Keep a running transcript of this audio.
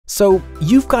So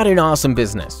you've got an awesome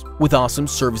business with awesome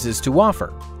services to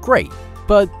offer. Great,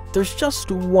 but there's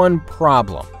just one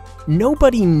problem.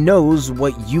 Nobody knows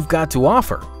what you've got to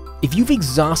offer. If you've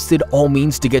exhausted all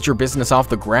means to get your business off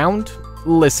the ground,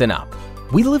 listen up.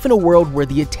 We live in a world where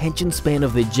the attention span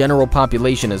of the general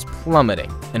population is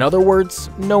plummeting. In other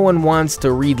words, no one wants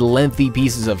to read lengthy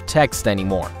pieces of text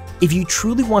anymore. If you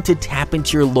truly want to tap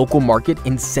into your local market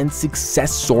and send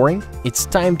success soaring, it's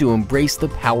time to embrace the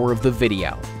power of the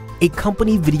video. A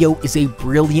company video is a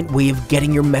brilliant way of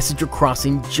getting your message across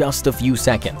in just a few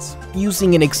seconds,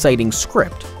 using an exciting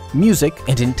script, music,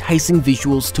 and enticing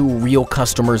visuals to reel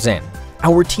customers in.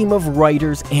 Our team of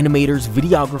writers, animators,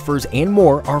 videographers, and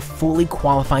more are fully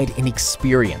qualified and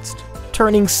experienced,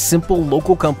 turning simple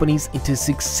local companies into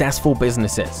successful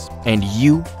businesses. And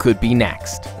you could be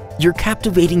next. Your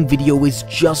captivating video is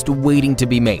just waiting to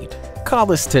be made.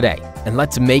 Call us today and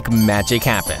let's make magic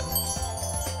happen.